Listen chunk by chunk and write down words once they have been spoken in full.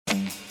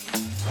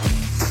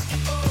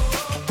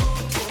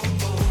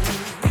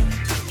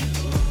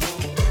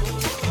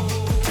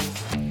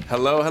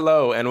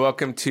Hello, and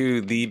welcome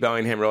to the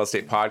Bellingham Real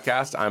Estate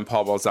Podcast. I'm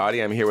Paul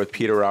Balzotti. I'm here with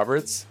Peter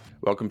Roberts.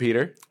 Welcome,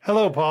 Peter.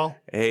 Hello, Paul.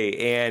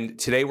 Hey, and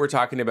today we're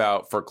talking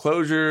about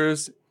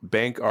foreclosures,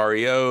 bank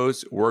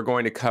REOs. We're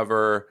going to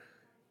cover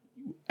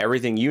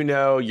everything you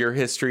know, your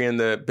history in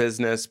the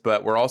business,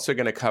 but we're also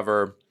going to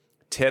cover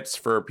tips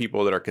for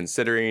people that are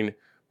considering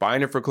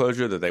buying a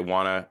foreclosure, that they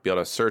want to be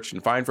able to search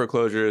and find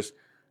foreclosures,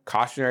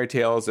 cautionary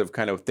tales of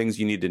kind of things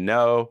you need to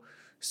know.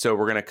 So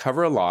we're going to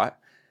cover a lot.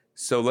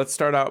 So let's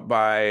start out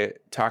by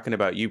talking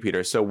about you,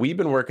 Peter. So we've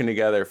been working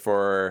together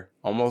for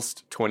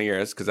almost 20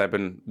 years because I've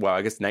been,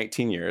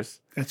 19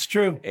 years. That's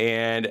true.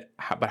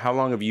 But how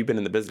long have you been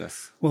in the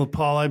business? Well,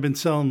 Paul, I've been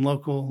selling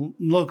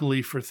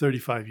locally for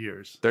 35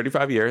 years.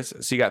 35 years.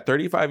 So you got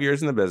 35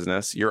 years in the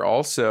business. You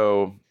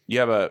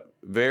have a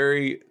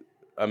very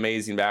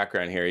amazing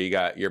background here.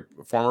 You're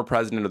former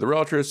president of the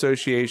Realtor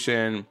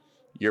Association.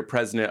 You're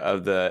president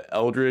of the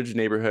Eldridge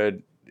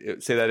neighborhood.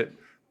 Say that.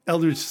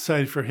 Eldridge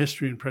Society for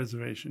History and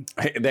Preservation.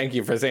 Thank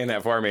you for saying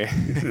that for me.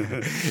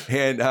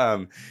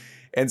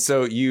 And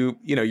so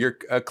you're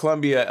a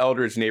Columbia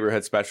Eldridge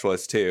neighborhood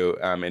specialist too,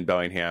 in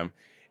Bellingham,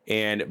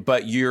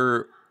 but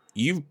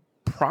you've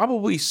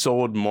probably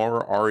sold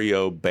more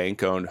REO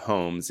bank-owned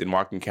homes in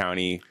Whatcom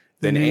County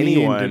than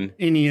any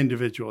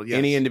individual. Yes.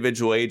 Any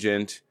individual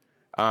agent.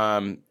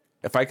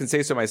 If I can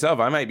say so myself,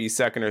 I might be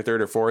second or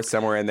third or fourth,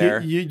 somewhere in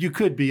there. You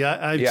could be.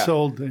 I've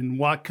sold in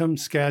Whatcom,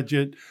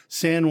 Skagit,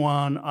 San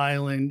Juan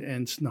Island,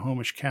 and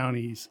Snohomish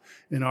counties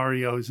in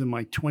REOs in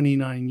my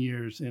 29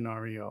 years in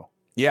REO.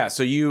 Yeah,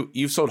 so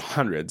you've sold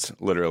hundreds,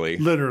 literally,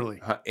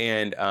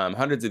 and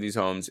hundreds of these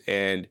homes,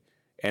 and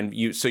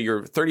so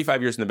you're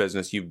 35 years in the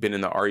business. You've been in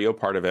the REO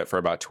part of it for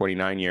about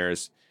 29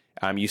 years.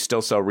 You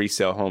still sell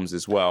resale homes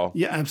as well.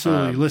 Yeah,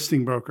 absolutely,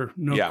 listing broker,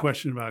 no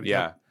question about it.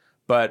 Yeah,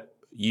 but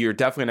you're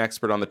definitely an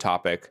expert on the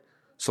topic.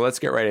 So let's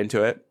get right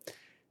into it.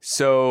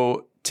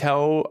 So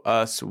tell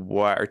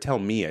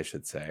me, I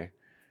should say,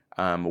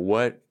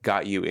 what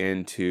got you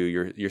into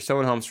you're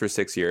selling homes for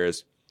 6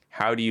 years.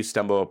 How do you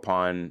stumble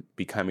upon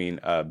becoming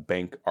a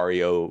bank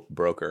REO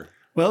broker?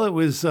 Well, it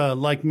was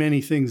like many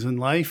things in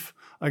life.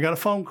 I got a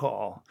phone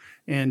call,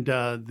 and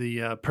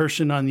the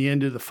person on the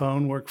end of the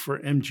phone worked for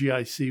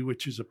MGIC,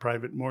 which is a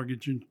private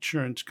mortgage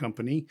insurance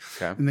company.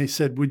 Okay. And they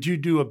said, "Would you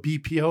do a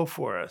BPO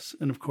for us?"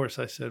 And of course,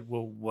 I said,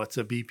 "Well, what's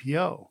a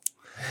BPO?"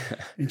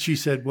 And she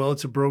said, "Well,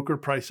 it's a broker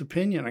price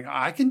opinion." I go,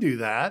 "I can do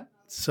that."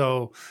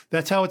 So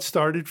that's how it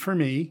started for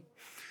me.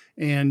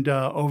 And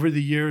over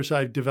the years,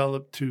 I've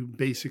developed to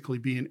basically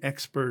be an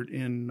expert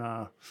in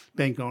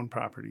bank-owned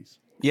properties.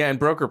 Yeah, and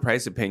broker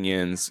price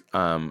opinions,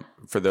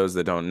 for those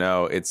that don't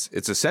know, it's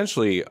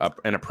essentially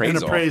an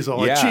appraisal.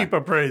 A cheap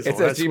appraisal. It's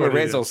a cheap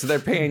appraisal. So they're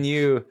paying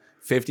you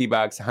 $50,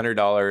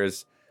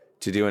 $100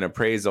 to do an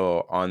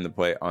appraisal on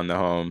the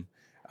home.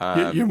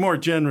 You're more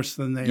generous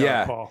than they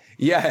are, Paul.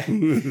 Yeah.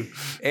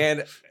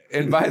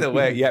 And by the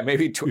way,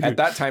 maybe at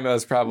that time it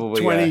was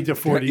probably $20 to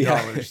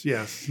 $40.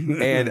 Yes.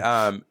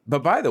 And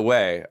but by the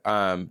way,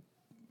 and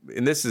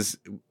this is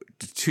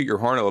to toot your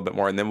horn a little bit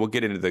more, and then we'll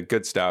get into the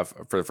good stuff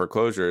for the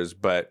foreclosures.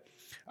 But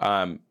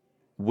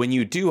when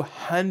you do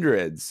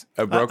hundreds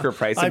of broker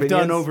price opinions, I've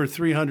done over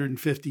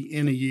 350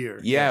 in a year.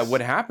 Yeah, what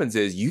happens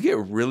is you get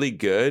really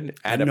good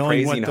at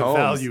appraising what the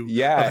homes.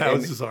 Value of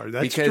houses are.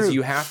 That's because true.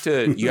 you have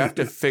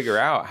to figure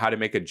out how to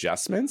make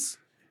adjustments.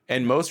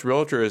 And most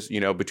realtors,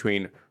 you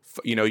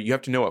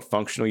have to know what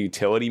functional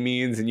utility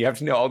means, and you have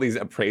to know all these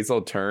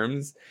appraisal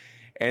terms.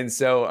 And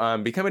so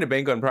becoming a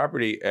bank-owned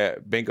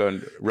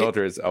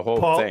realtor is a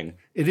whole thing.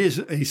 It is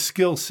a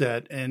skill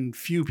set, and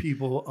few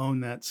people own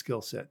that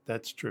skill set.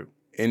 That's true.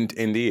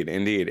 Indeed.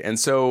 And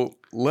so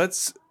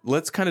let's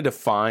kind of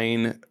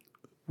define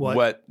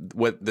what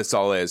this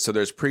all is. So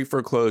there's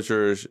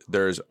pre-foreclosures,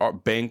 there's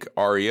bank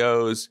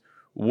REOs.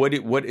 What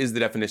is the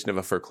definition of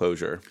a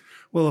foreclosure?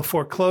 Well, a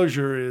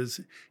foreclosure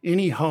is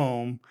any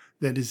home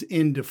that is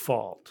in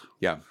default.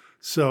 Yeah.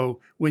 So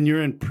when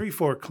you're in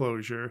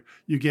pre-foreclosure,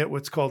 you get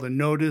what's called a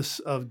notice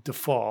of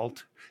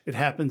default. It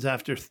happens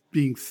after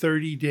being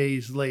 30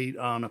 days late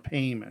on a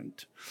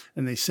payment,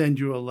 and they send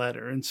you a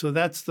letter. And so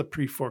that's the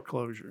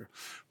pre-foreclosure.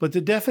 But the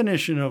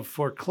definition of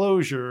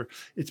foreclosure,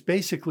 it's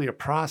basically a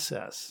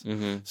process.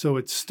 Mm-hmm. So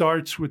it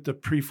starts with the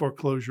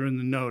pre-foreclosure and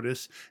the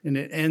notice, and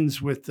it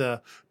ends with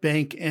the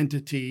bank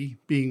entity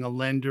being a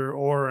lender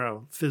or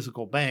a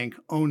physical bank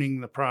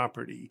owning the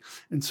property.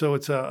 And so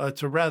it's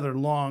a rather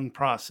long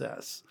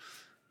process.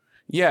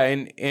 Yeah,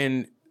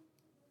 and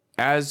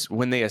as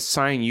when they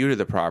assign you to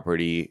the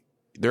property,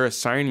 they're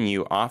assigning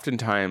you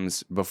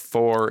oftentimes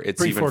before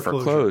it's even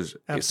foreclosed.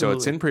 Absolutely. So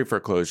it's in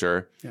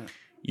pre-foreclosure. Yeah.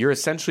 You're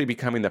essentially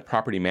becoming the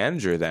property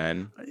manager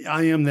then.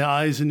 I am the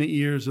eyes and the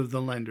ears of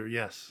the lender,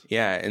 yes.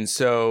 Yeah, and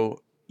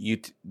so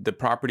the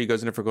property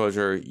goes into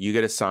foreclosure, you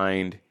get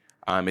assigned.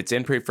 It's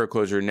in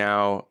pre-foreclosure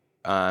now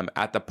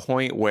at the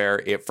point where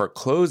it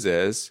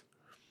forecloses.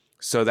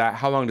 So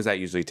how long does that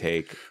usually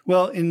take?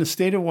 Well, in the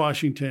state of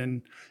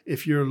Washington,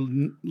 if you're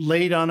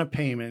late on a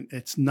payment,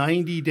 it's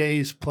 90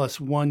 days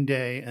plus 1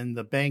 day, and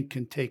the bank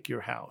can take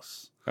your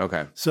house.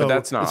 Okay. So but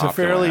that's not it's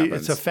often what happens.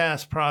 it's a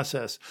fast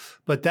process,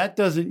 but that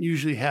doesn't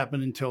usually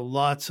happen until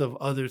lots of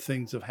other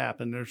things have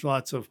happened. There's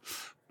lots of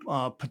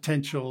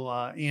potential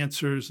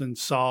answers and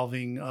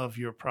solving of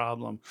your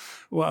problem.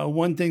 Well,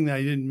 one thing that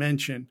I didn't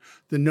mention,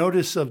 the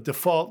notice of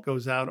default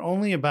goes out.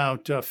 Only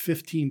about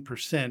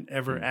 15%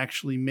 ever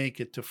actually make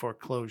it to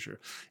foreclosure.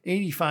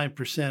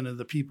 85% of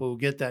the people who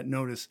get that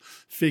notice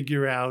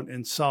figure out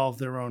and solve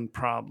their own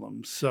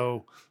problems.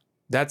 So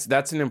that's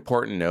an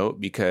important note,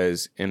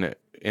 because in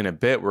a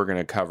bit we're going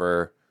to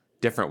cover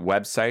different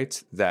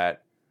websites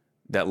that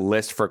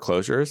list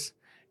foreclosures,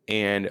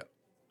 and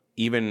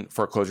even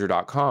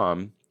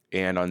foreclosure.com.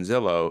 And on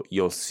Zillow,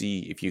 you'll see,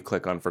 if you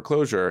click on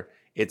foreclosure,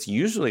 it's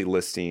usually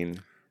listing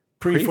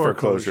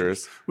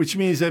pre-foreclosures, which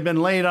means they've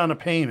been late on a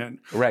payment,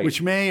 right?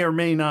 Which may or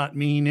may not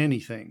mean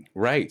anything.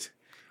 Right.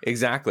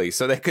 Exactly.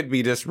 So they could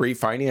be just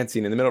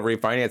refinancing. In the middle of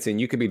refinancing,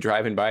 you could be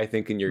driving by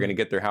thinking you're going to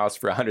get their house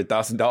for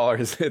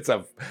 $100,000. It's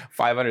a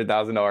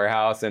 $500,000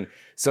 house. And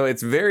so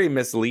it's very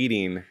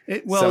misleading.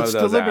 It's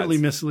deliberately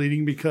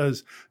misleading,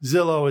 because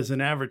Zillow is an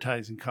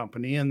advertising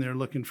company and they're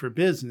looking for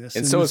business.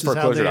 And so is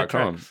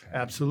foreclosure.com.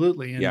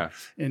 Absolutely.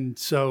 And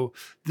so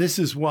this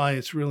is why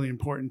it's really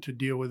important to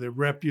deal with a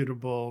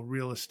reputable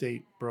real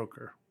estate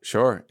broker.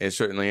 Sure. It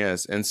certainly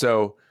is. And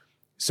so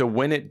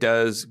when it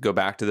does go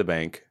back to the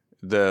bank,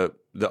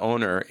 the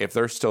owner, if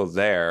they're still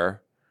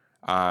there,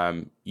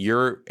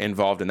 you're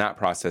involved in that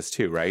process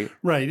too, right?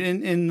 Right.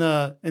 In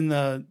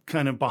the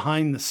kind of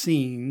behind the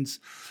scenes,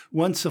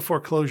 once a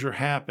foreclosure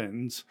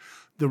happens,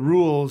 the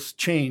rules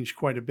change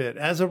quite a bit.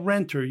 As a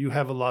renter, you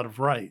have a lot of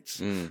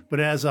rights.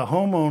 But as a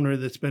homeowner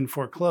that's been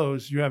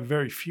foreclosed, you have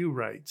very few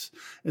rights.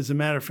 As a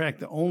matter of fact,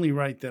 the only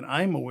right that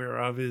I'm aware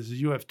of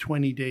is you have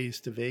 20 days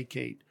to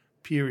vacate,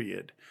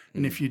 period.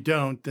 And if you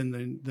don't,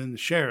 then the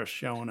sheriff's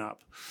showing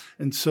up.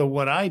 And so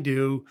what I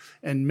do,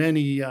 and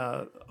many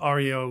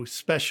REO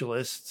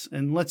specialists,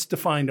 and let's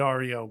define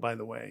REO, by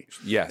the way.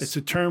 Yes. It's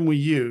a term we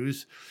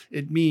use.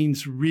 It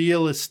means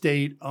real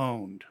estate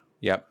owned.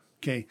 Yep.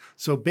 Okay.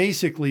 So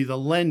basically the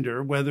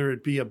lender, whether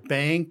it be a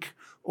bank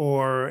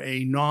or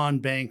a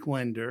non-bank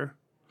lender,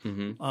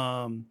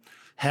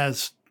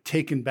 has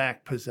taken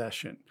back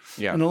possession.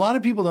 Yeah. And a lot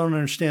of people don't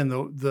understand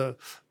the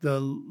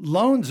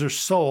loans are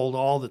sold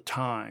all the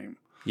time.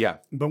 Yeah.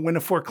 But when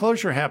a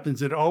foreclosure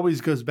happens, it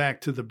always goes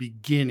back to the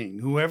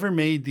beginning. Whoever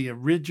made the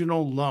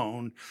original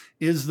loan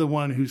is the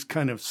one who's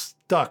kind of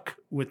stuck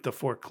with the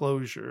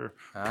foreclosure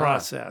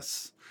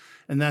process.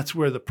 And that's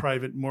where the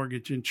private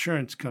mortgage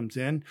insurance comes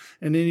in.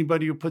 And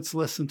anybody who puts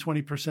less than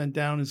 20%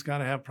 down has got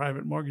to have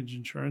private mortgage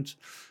insurance.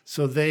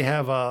 So they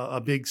have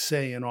a big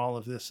say in all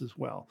of this as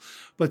well.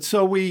 But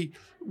so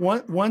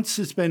once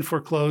it's been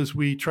foreclosed,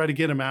 we try to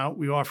get them out.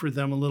 We offer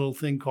them a little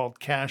thing called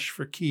cash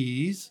for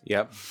keys.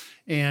 Yep.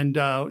 And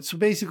so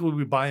basically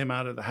we buy them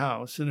out of the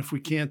house. And if we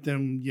can't,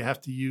 then you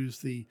have to use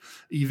the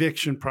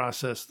eviction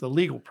process, the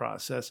legal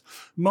process.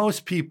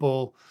 Most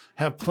people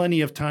have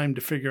plenty of time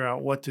to figure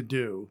out what to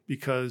do,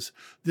 because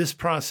this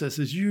process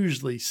is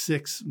usually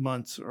 6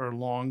 months or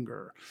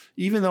longer.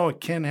 Even though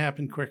it can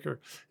happen quicker,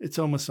 it's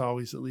almost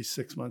always at least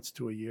 6 months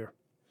to a year.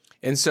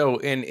 And so,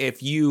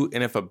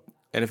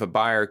 if a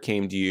buyer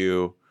came to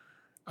you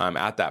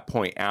at that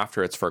point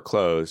after it's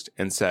foreclosed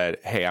and said,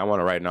 "Hey, I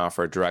want to write an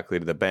offer directly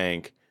to the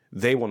bank,"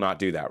 they will not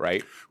do that,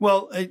 right?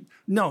 Well,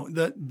 no,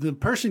 the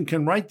person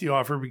can write the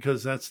offer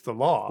because that's the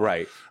law.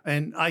 Right.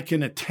 And I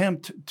can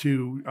attempt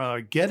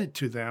to get it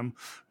to them,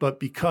 but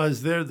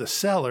because they're the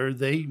seller,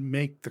 they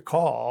make the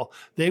call.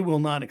 They will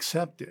not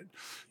accept it.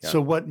 Yeah.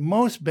 So what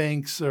most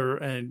banks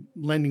and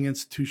lending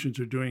institutions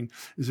are doing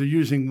is they're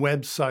using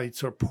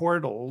websites or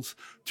portals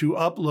to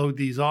upload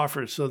these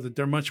offers so that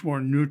they're much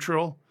more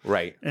neutral.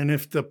 Right. And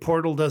if the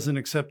portal doesn't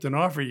accept an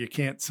offer, you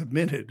can't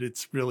submit it.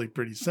 It's really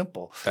pretty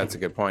simple. That's a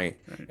good point.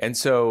 Right.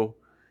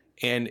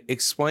 And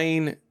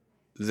explain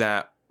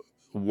that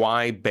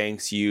why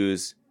banks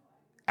use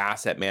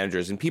asset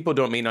managers. And people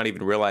may not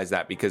even realize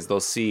that, because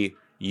they'll see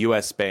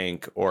U.S.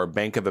 Bank or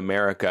Bank of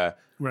America.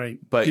 Right.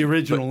 But the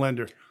original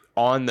lender.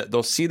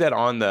 They'll see that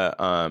on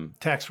the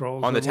tax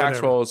rolls. On the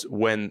tax rolls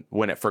when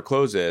it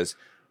forecloses.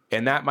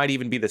 And that might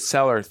even be the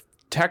seller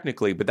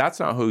technically, but that's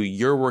not who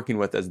you're working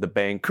with as the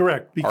bank.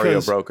 Correct. REO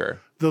Because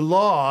broker. The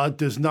law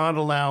does not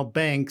allow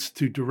banks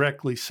to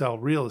directly sell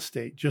real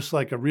estate, just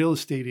like a real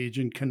estate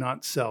agent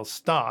cannot sell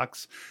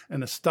stocks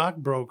and a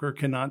stockbroker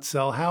cannot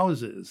sell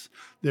houses.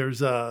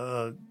 There's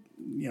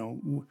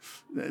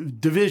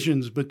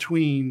divisions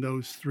between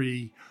those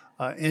three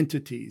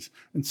entities.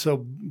 And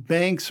so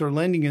banks or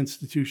lending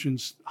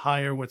institutions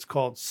hire what's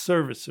called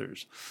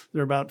servicers.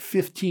 There are about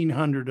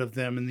 1,500 of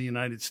them in the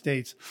United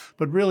States,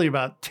 but really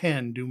about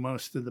 10 do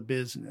most of the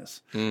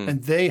business.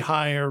 And they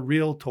hire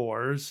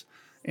realtors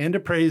and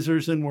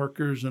appraisers and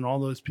workers and all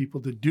those people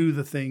to do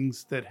the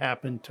things that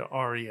happen to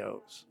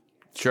REOs.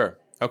 Sure.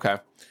 Okay.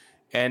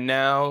 And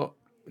now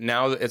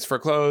it's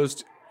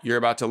foreclosed. You're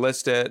about to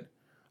list it.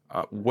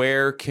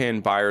 Where can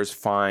buyers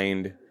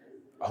find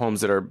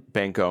homes that are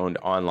bank owned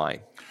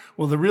online?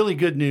 Well, the really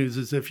good news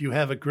is if you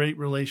have a great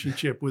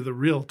relationship with a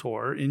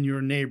realtor in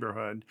your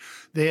neighborhood,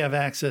 they have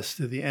access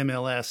to the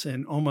MLS,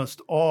 and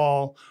almost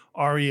all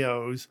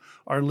REOs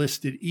are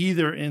listed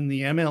either in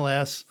the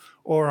MLS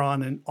or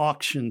on an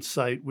auction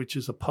site, which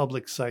is a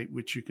public site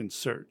which you can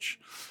search.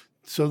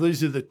 So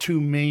these are the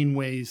two main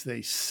ways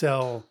they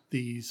sell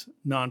these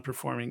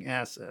non-performing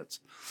assets.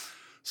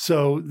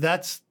 So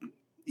that's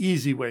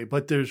easy way,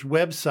 but there's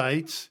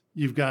websites.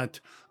 You've got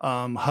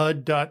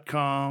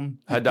HUD.com.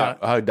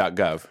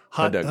 HUD.gov.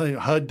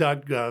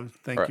 HUD.gov.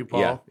 Thank you,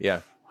 Paul.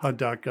 Yeah.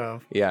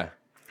 HUD.gov. Yeah.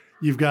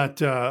 You've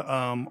got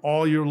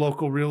all your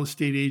local real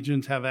estate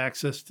agents have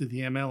access to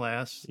the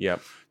MLS.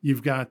 Yep.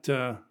 You've got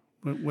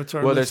what's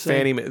our there's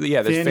Fannie Mae.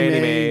 Yeah, there's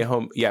Fannie Mae.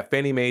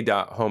 Fannie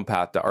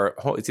Mae.homepath, or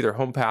it's either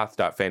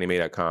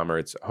homepath.fanniemae.com or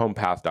it's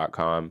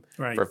homepath.com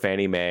for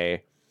Fannie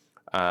Mae.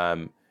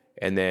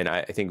 And then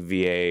I think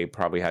VA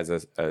probably has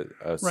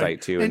a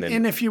site too.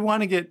 And if you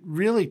want to get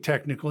really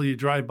technical, you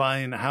drive by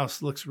and the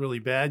house looks really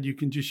bad, you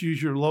can just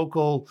use your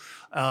local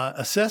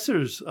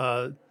assessor's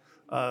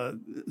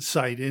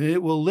site, and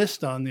it will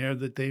list on there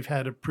that they've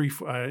had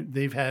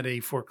a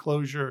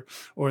foreclosure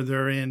or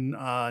they're in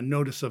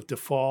notice of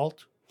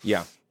default.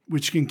 Yeah.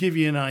 Which can give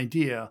you an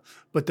idea.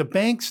 But the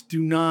banks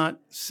do not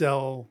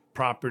sell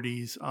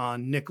properties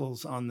on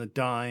nickels on the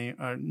dime,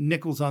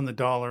 nickels on the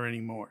dollar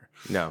anymore.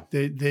 No.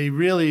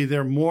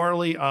 They're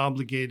morally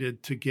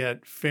obligated to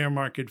get fair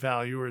market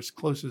value or as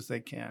close as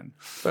they can.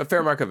 But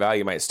fair market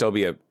value might still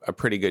be a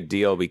pretty good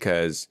deal,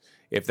 because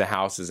if the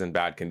house is in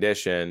bad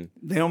condition.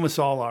 They almost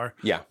all are.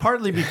 Yeah.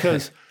 Partly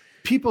because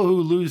people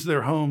who lose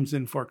their homes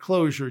in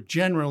foreclosure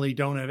generally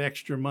don't have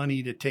extra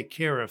money to take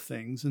care of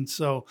things. And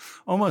so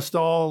almost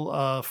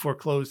all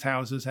foreclosed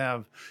houses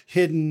have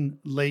hidden,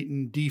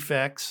 latent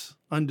defects,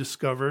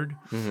 undiscovered,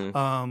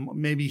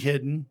 maybe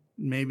hidden,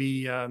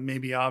 maybe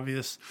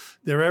obvious.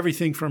 They're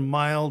everything from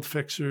mild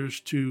fixers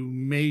to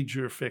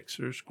major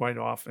fixers quite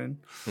often.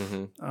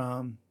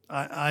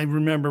 I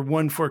remember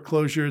one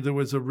foreclosure, there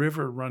was a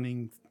river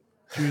running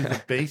through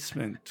the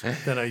basement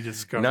that I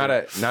discovered.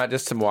 Not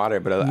just some water,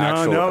 but an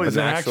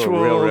actual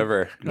real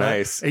river.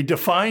 Nice. A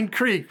defined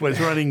creek was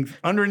running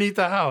underneath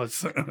the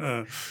house.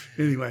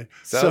 Anyway,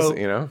 so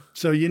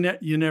you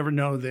never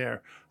know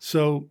there.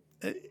 So,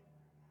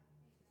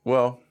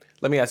 well,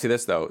 let me ask you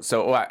this though.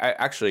 So,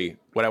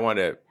 what I want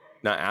to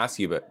not ask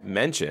you but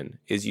mention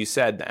is you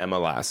said the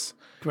MLS.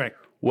 Correct.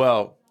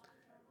 Well,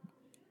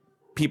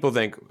 people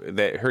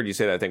heard you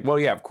say that, think, well,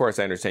 yeah, of course,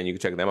 I understand you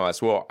can check the MLS.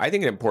 Well, I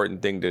think an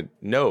important thing to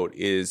note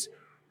is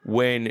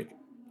when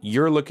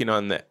you're looking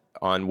on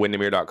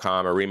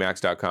Windermere.com or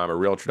Remax.com or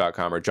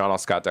Realtor.com or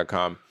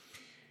JohnLScott.com,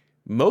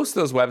 most of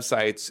those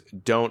websites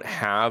don't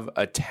have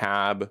a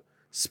tab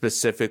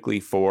specifically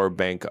for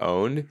bank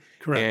owned.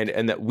 Correct.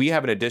 And that we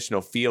have an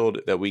additional field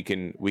that we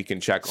can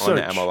check on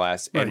the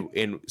MLS. Right.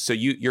 And so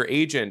your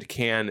agent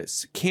can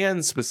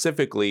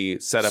specifically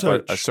set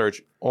up a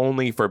search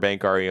only for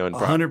bank REO and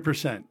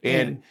 100%.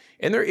 And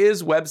there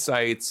is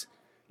websites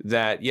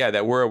that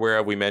we're aware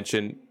of. We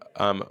mentioned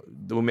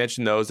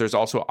those. There's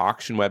also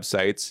auction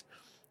websites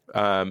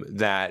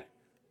that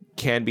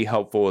can be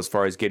helpful as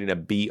far as getting a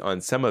beat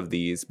on some of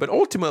these. But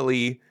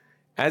ultimately,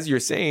 as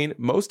you're saying,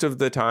 most of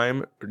the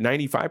time,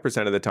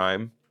 95% of the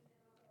time,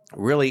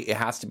 really it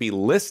has to be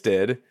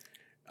listed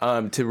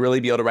to really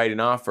be able to write an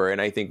offer.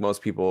 And I think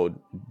most people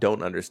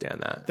don't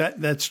understand that.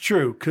 That's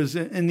true. Because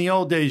in the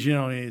old days,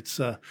 it's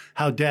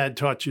how Dad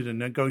taught you to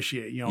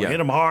negotiate. Hit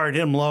them hard,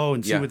 hit them low,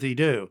 and see what they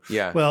do.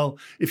 Yeah. Well,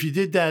 if you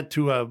did that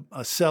to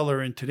a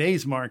seller in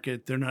today's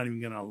market, they're not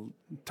even going to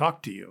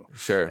talk to you.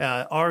 Sure.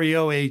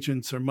 REO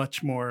agents are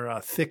much more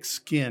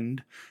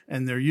thick-skinned,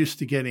 and they're used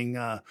to getting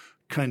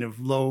kind of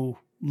low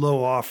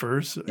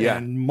offers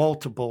and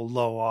multiple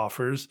low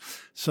offers.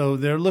 So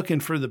they're looking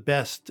for the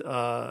best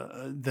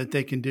that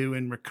they can do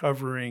in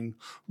recovering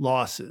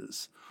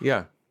losses.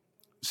 Yeah.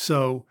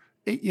 So,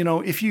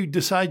 if you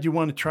decide you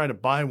want to try to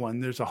buy one,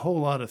 there's a whole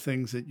lot of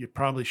things that you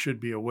probably should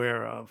be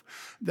aware of.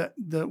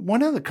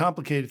 One of the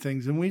complicated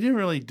things, and we didn't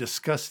really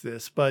discuss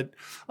this, but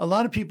a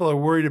lot of people are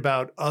worried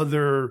about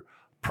other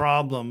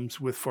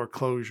problems with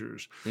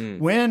foreclosures.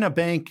 When a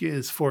bank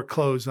is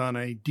foreclosed on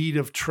a deed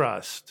of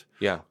trust,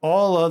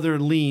 all other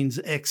liens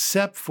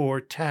except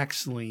for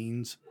tax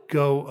liens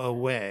go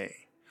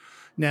away.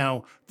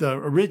 Now, the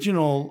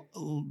original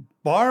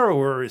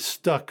borrower is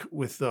stuck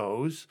with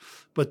those,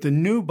 but the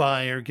new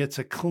buyer gets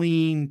a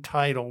clean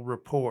title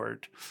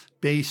report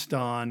based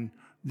on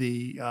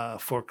the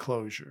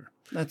foreclosure.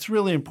 That's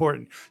really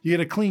important. You get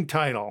a clean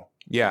title.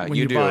 Yeah, when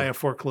you buy a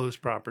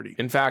foreclosed property.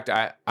 In fact,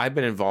 I've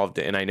been involved,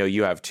 and I know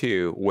you have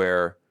too,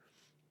 where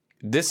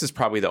this is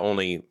probably the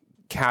only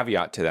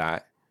caveat to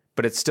that,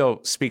 but it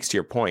still speaks to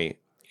your point,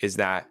 is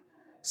that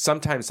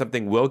sometimes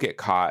something will get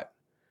caught,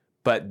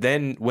 but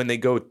then when they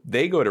go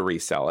to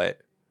resell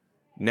it,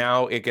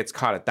 now it gets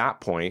caught at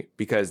that point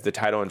because the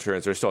title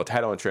insurance, there's still a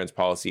title insurance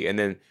policy. And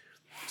then,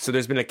 so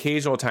there's been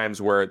occasional times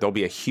where there'll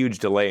be a huge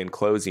delay in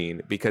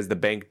closing because the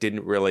bank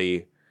didn't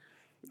really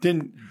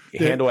didn't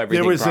handle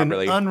everything there was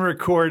properly. an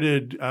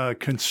unrecorded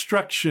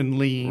construction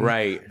lien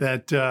Right.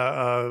 that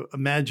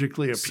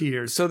magically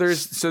appeared. So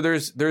there's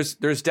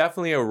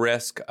definitely a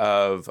risk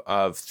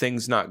of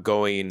things not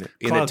going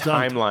in Clouds the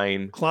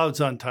timeline. Clouds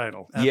on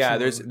title. Yeah,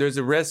 Absolutely. there's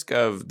a risk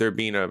of there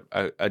being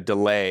a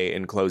delay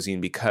in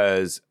closing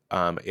because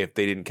if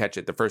they didn't catch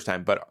it the first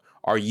time. But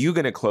are you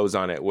going to close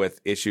on it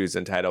with issues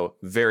in title?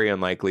 Very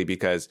unlikely,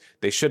 because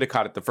they should have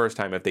caught it the first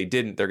time. If they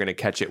didn't, they're going to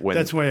catch it when.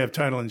 That's why I have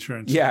title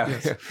insurance. Yeah,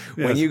 Yes.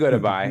 when you go to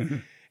buy.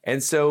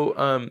 And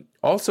so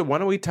also, why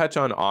don't we touch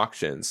on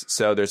auctions?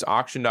 So there's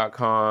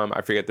auction.com.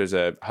 I forget, is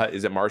it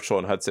Marshall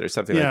and Hudson or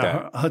something like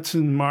that?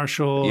 Hudson,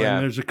 Marshall, Yeah.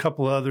 and there's a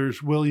couple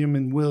others, William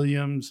and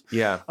Williams.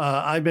 Yeah.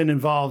 I've been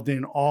involved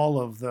in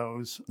all of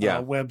those Yeah.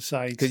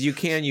 websites. Because you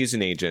can use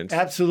an agent.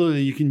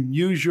 Absolutely. You can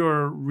use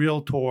your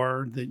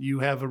realtor that you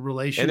have a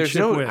relationship And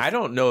there's with. I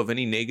don't know of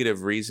any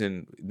negative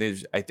reason.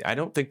 I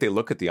don't think they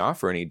look at the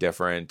offer any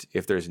different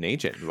if there's an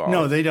agent involved.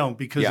 No, they don't,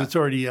 because Yeah. it's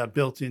already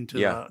built into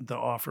Yeah. the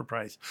offer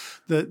price.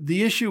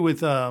 The issue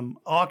with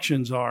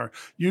auctions are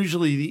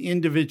usually the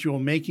individual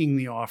making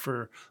the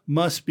offer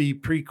must be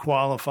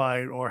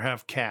pre-qualified or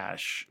have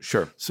cash.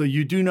 Sure. So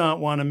you do not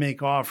want to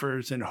make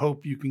offers and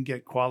hope you can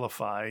get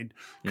qualified,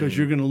 because Mm-hmm.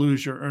 you're going to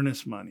lose your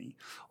earnest money.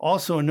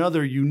 Also,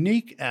 another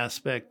unique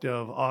aspect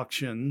of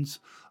auctions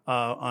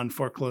on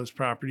foreclosed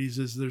properties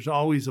is there's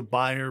always a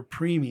buyer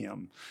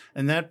premium,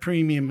 and that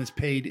premium is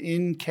paid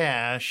in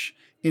cash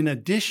in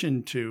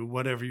addition to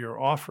whatever your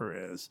offer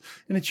is.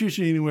 And it's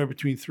usually anywhere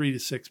between 3 to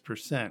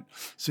 6%.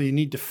 So you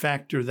need to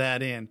factor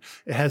that in.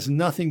 It has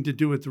nothing to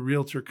do with the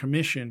realtor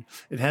commission.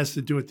 It has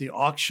to do with the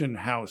auction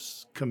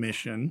house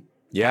commission.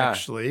 Yeah.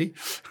 Actually.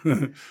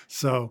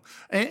 So,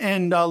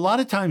 and a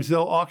lot of times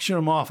they'll auction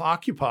them off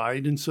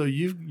occupied. And so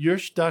you're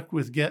stuck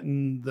with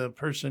getting the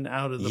person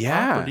out of the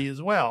Yeah. property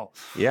as well.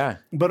 Yeah.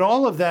 But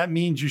all of that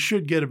means you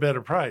should get a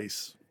better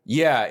price.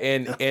 Yeah.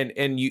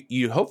 And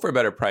you hope for a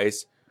better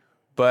price,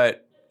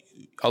 but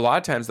a lot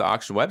of times the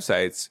auction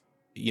websites,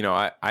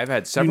 I've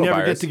had You several never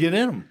buyers. get to get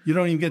in them. You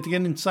don't even get to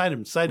get inside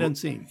them, sight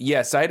unseen.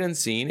 Yeah, sight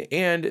unseen,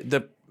 and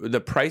the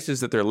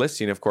prices that they're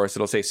listing. Of course,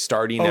 it'll say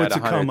starting at it's a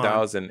come on.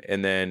 100,000,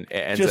 and then it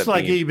ends Just up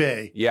like being,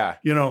 eBay. Yeah,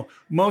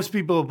 Most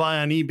people who buy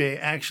on eBay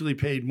actually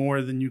paid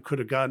more than you could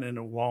have gotten in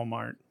a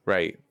Walmart.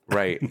 right.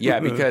 Yeah,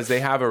 because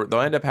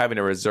they'll end up having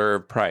a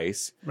reserve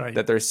price Right.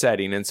 that they're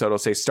setting, and so it'll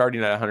say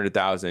starting at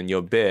 100,000.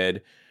 You'll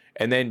bid.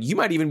 And then you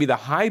might even be the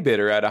high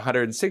bidder at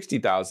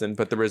 160,000,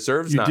 but the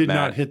reserve's You not did met.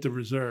 not hit the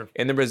reserve.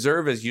 And the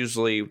reserve is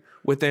usually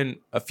within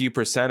a few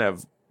percent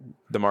of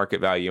the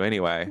market value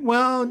anyway.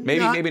 Well,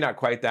 Maybe not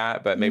quite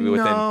that, but maybe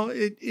within. No,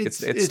 it's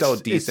still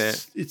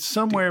decent. It's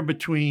somewhere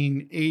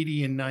between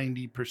 80 and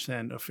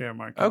 90% of fair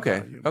market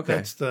value. Okay.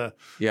 That's the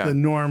Yeah.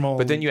 normal.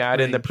 But then you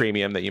add in the range.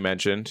 premium that you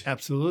mentioned.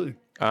 Absolutely.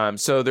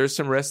 So there's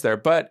some risk there,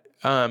 but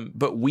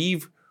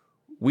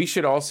we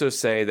should also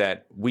say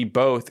that we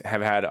both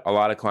have had a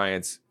lot of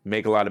clients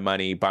make a lot of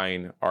money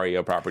buying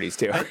REO properties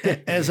too.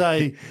 As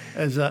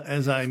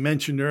I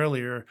mentioned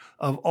earlier,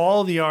 of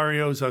all the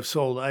REOs I've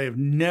sold, I have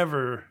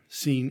never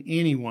seen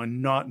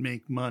anyone not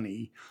make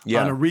money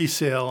on a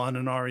resale on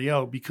an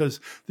REO, because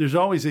there's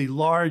always a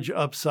large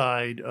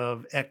upside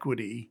of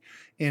equity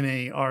in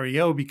a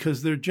REO,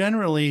 because they're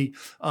generally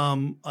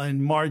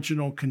in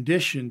marginal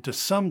condition to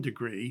some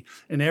degree,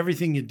 and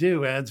everything you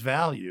do adds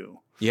value.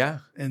 Yeah.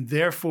 And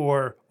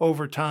therefore,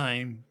 over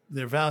time,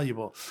 they're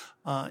valuable.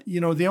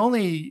 The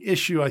only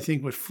issue I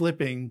think with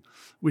flipping,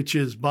 which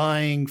is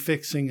buying,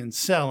 fixing, and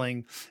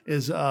selling,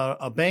 is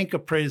a bank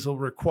appraisal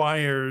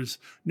requires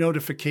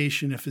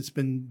notification if it's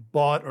been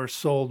bought or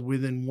sold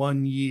within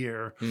 1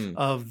 year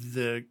of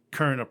the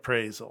current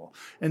appraisal.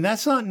 And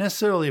that's not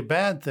necessarily a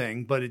bad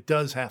thing, but it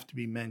does have to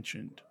be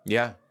mentioned.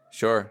 Yeah,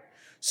 sure.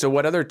 So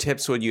what other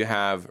tips would you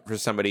have for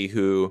somebody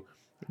who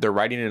they're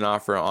writing an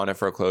offer on a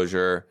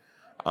foreclosure?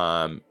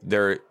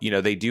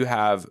 They do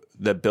have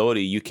the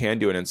ability, you can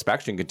do an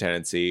inspection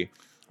contingency,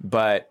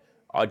 but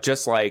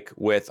just like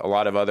with a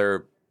lot of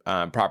other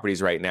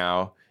properties right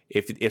now,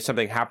 if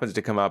something happens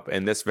to come up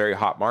in this very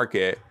hot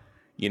market,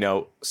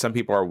 some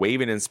people are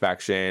waiving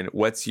inspection.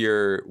 What do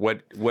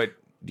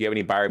you have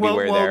any buyer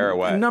beware there or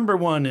what? Number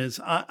one is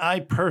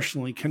I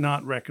personally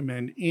cannot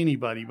recommend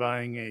anybody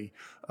buying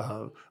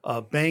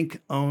a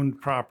bank-owned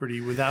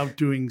property without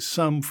doing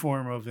some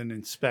form of an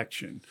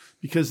inspection,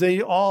 because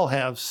they all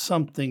have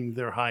something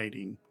they're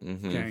hiding.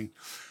 Mm-hmm. Okay,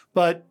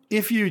 but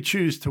if you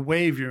choose to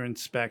waive your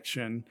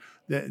inspection,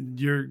 that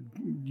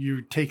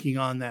you're taking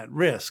on that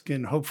risk,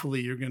 and hopefully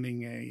you're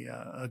getting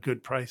a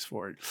good price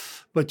for it.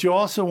 But you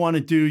also want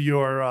to do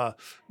your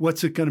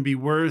what's it going to be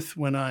worth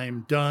when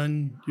I'm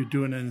done? You're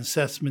doing an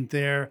assessment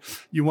there.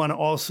 You want to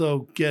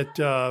also get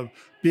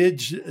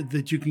bids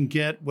that you can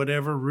get,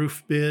 whatever,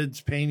 roof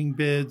bids, painting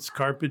bids,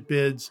 carpet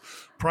bids,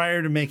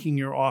 prior to making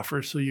your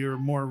offer, so you're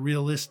more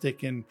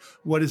realistic in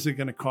what is it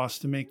going to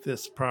cost to make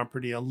this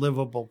property a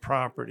livable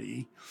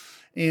property.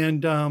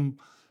 And a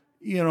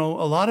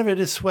lot of it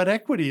is sweat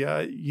equity.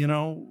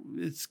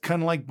 It's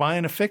kind of like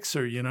buying a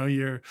fixer.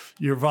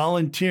 You're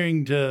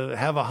volunteering to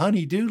have a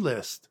honey-do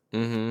list.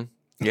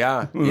 Mm-hmm.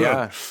 Yeah.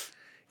 Yeah.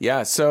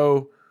 Yeah.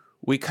 So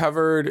we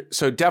covered,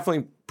 so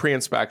definitely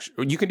pre-inspection.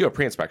 You can do a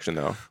pre-inspection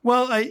though.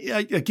 Well,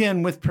 I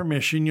again, with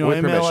permission,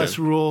 With MLS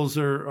permission. rules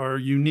are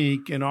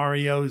unique and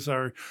REOs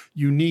are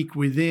unique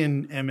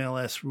within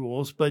MLS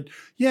rules. But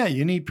yeah,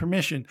 you need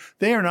permission.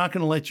 They are not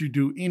going to let you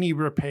do any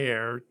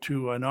repair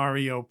to an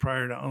REO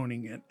prior to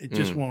owning it. It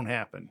just won't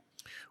happen.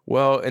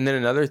 Well, and then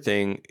another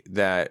thing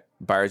that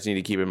buyers need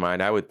to keep in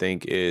mind, I would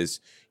think, is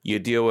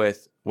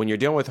when you're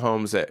dealing with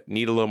homes that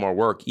need a little more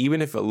work,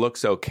 even if it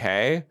looks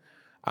okay,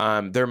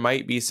 there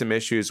might be some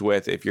issues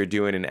with if you're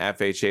doing an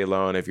FHA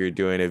loan, if you're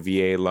doing a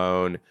VA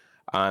loan,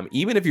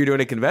 even if you're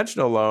doing a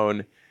conventional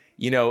loan,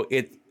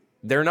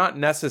 they're not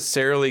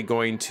necessarily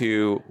going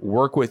to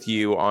work with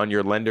you on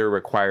your lender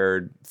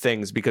required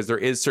things because there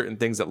is certain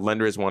things that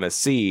lenders want to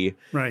see.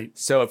 Right.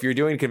 So if you're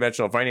doing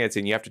conventional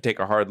financing, you have to take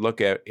a hard look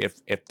at if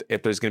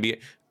there's going to be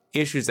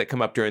issues that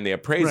come up during the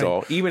appraisal,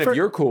 Right. even if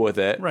you're cool with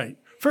it. Right.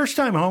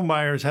 First-time home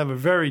buyers have a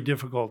very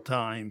difficult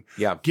time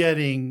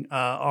getting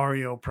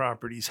REO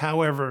properties.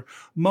 However,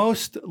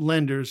 most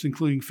lenders,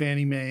 including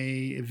Fannie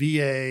Mae,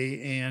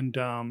 VA, and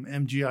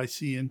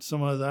MGIC, and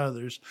some of the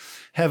others,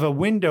 have a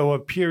window, a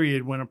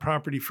period when a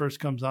property first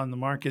comes on the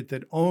market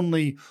that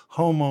only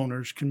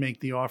homeowners can make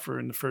the offer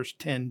in the first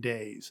 10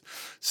 days.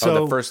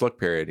 So the first look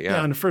period,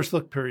 in the first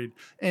look period.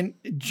 And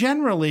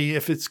generally,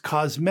 if it's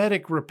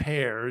cosmetic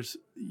repairs,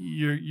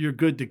 you're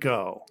good to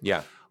go.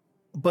 Yeah.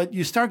 But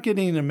you start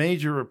getting into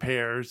major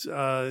repairs,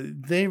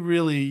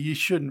 you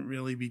shouldn't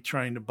really be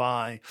trying to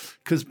buy,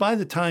 because by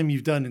the time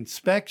you've done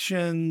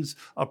inspections,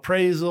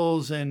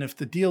 appraisals, and if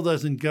the deal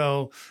doesn't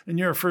go and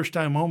you're a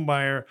first-time home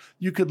buyer,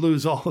 you could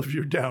lose all of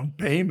your down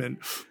payment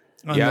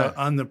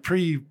on the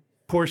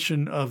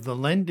pre-portion of the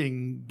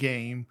lending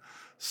game.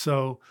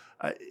 So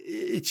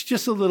it's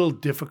just a little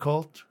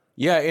difficult.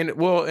 Yeah,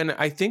 and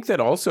I think that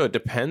also it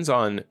depends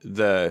on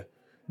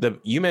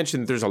you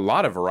mentioned there's a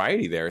lot of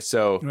variety there.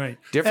 So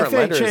different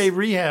lenders. FHA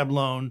rehab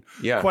loan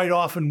quite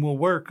often will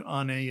work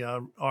on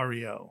a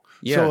REO.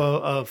 Yeah. So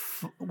a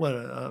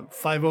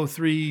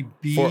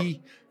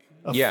 503B.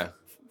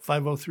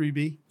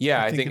 503B.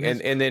 Yeah, I think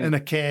and then and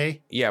a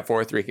K. Yeah,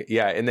 403.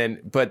 Yeah, and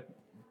then but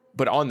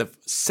on the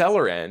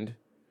seller end,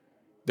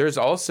 there's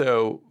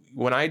also,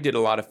 when I did a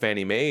lot of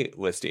Fannie Mae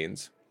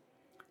listings,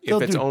 if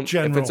it's owned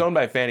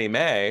by Fannie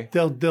Mae,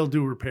 they'll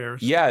do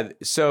repairs. Yeah.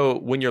 So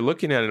when you're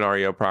looking at an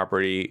REO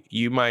property,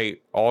 you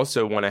might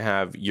also want to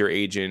have your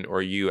agent,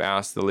 or you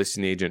ask the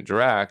listing agent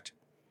direct,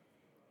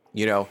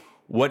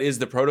 what is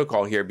the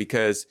protocol here?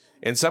 Because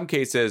in some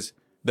cases,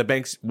 the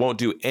banks won't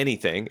do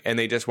anything and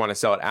they just want to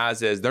sell it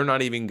as is. They're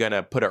not even going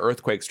to put an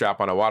earthquake strap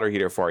on a water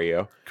heater for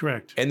you.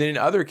 Correct. And then in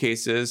other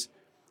cases,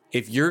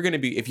 if you're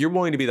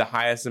willing to be the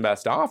highest and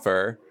best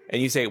offer,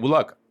 and you say, well,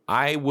 look,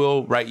 I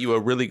will write you a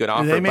really good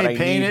offer. They may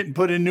paint it and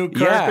put in new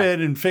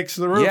carpet and fix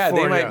the roof. Yeah, for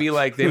they you. might be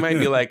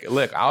like,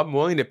 look, I'm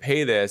willing to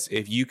pay this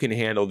if you can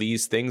handle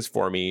these things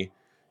for me.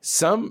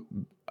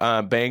 Some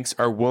banks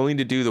are willing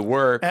to do the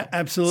work.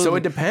 Absolutely. So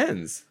it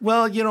depends.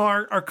 Well,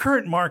 our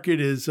current market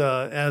is,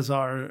 as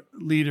our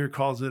leader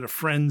calls it, a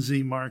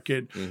frenzy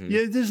market. Mm-hmm.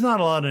 Yeah, there's not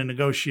a lot of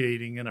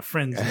negotiating in a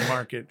frenzy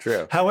market.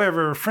 True.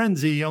 However, a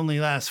frenzy only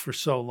lasts for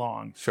so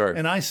long. Sure.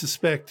 And I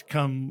suspect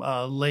come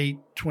late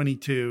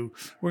 22,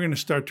 we're going to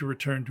start to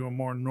return to a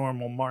more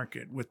normal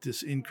market with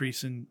this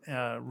increase in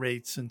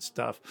rates and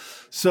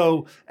stuff.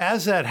 So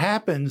as that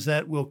happens,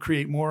 that will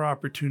create more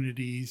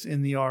opportunities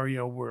in the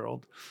REO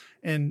world.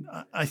 And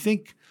I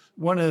think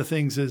one of the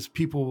things is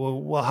people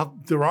will,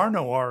 there are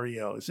no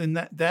REOs. And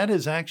that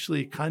is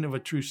actually kind of a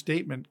true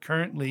statement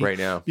currently right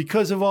now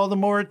because of all the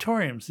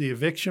moratoriums, the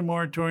eviction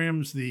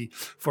moratoriums, the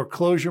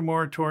foreclosure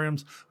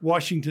moratoriums.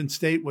 Washington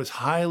State was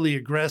highly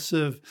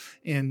aggressive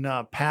in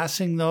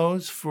passing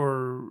those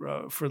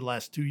for the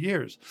last 2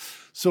 years.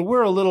 So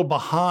we're a little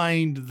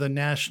behind the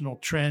national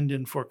trend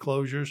in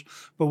foreclosures.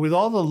 But with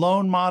all the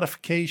loan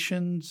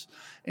modifications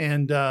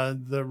and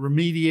the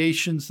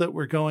remediations that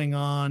were going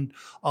on,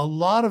 a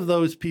lot of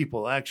those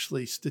people,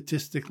 actually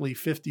statistically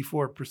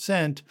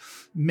 54%,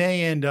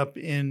 may end up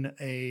in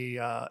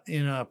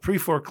a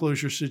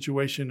pre-foreclosure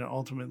situation and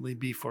ultimately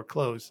be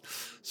foreclosed.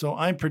 So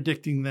I'm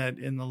predicting that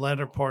in the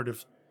latter part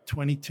of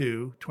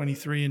 22,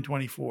 23, and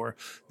 24,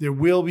 there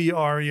will be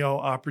REO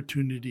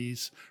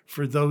opportunities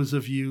for those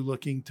of you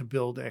looking to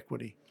build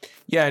equity.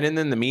 Yeah, and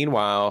in the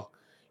meanwhile,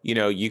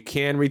 you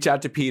can reach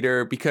out to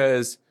Peter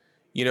because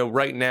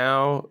right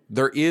now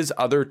there is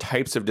other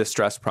types of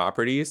distressed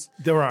properties.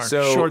 There are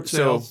short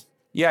sales.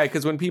 Yeah,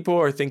 because when people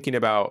are thinking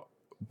about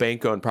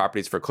bank-owned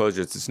properties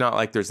foreclosures, it's not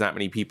like there's that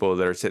many people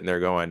that are sitting there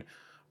going,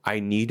 I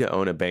need to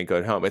own a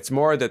bank-owned home. It's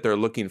more that they're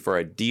looking for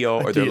a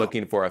deal they're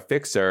looking for a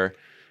fixer.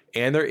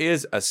 And there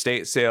is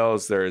estate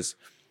sales. There's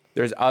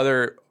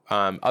other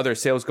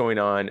sales going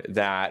on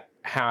that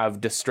have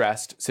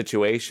distressed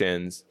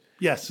situations.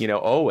 Yes.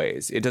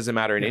 Always. It doesn't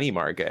matter in any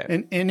market.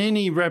 And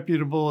any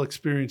reputable,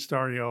 experienced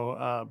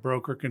REO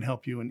broker can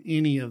help you in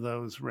any of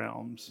those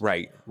realms.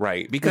 Right.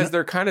 Because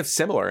they're kind of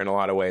similar in a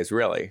lot of ways,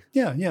 really.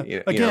 Yeah.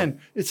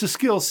 Again, it's a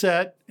skill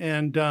set.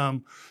 And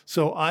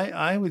so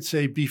I would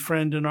say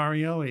befriend an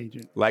REO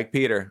agent. Like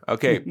Peter.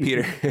 Okay,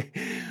 Peter.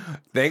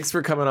 Thanks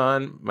for coming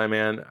on, my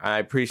man. I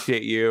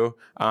appreciate you.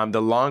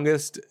 The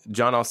longest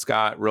John L.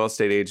 Scott real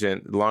estate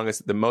agent,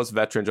 the most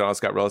veteran John L.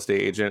 Scott real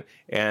estate agent,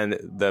 and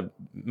the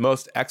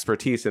most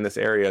expertise in this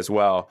area as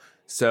well.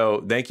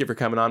 So thank you for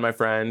coming on, my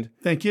friend.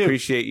 Thank you.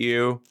 Appreciate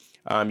you.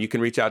 You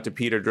can reach out to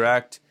Peter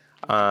direct.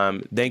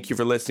 Thank you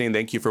for listening.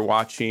 Thank you for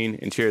watching.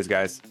 And cheers,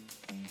 guys.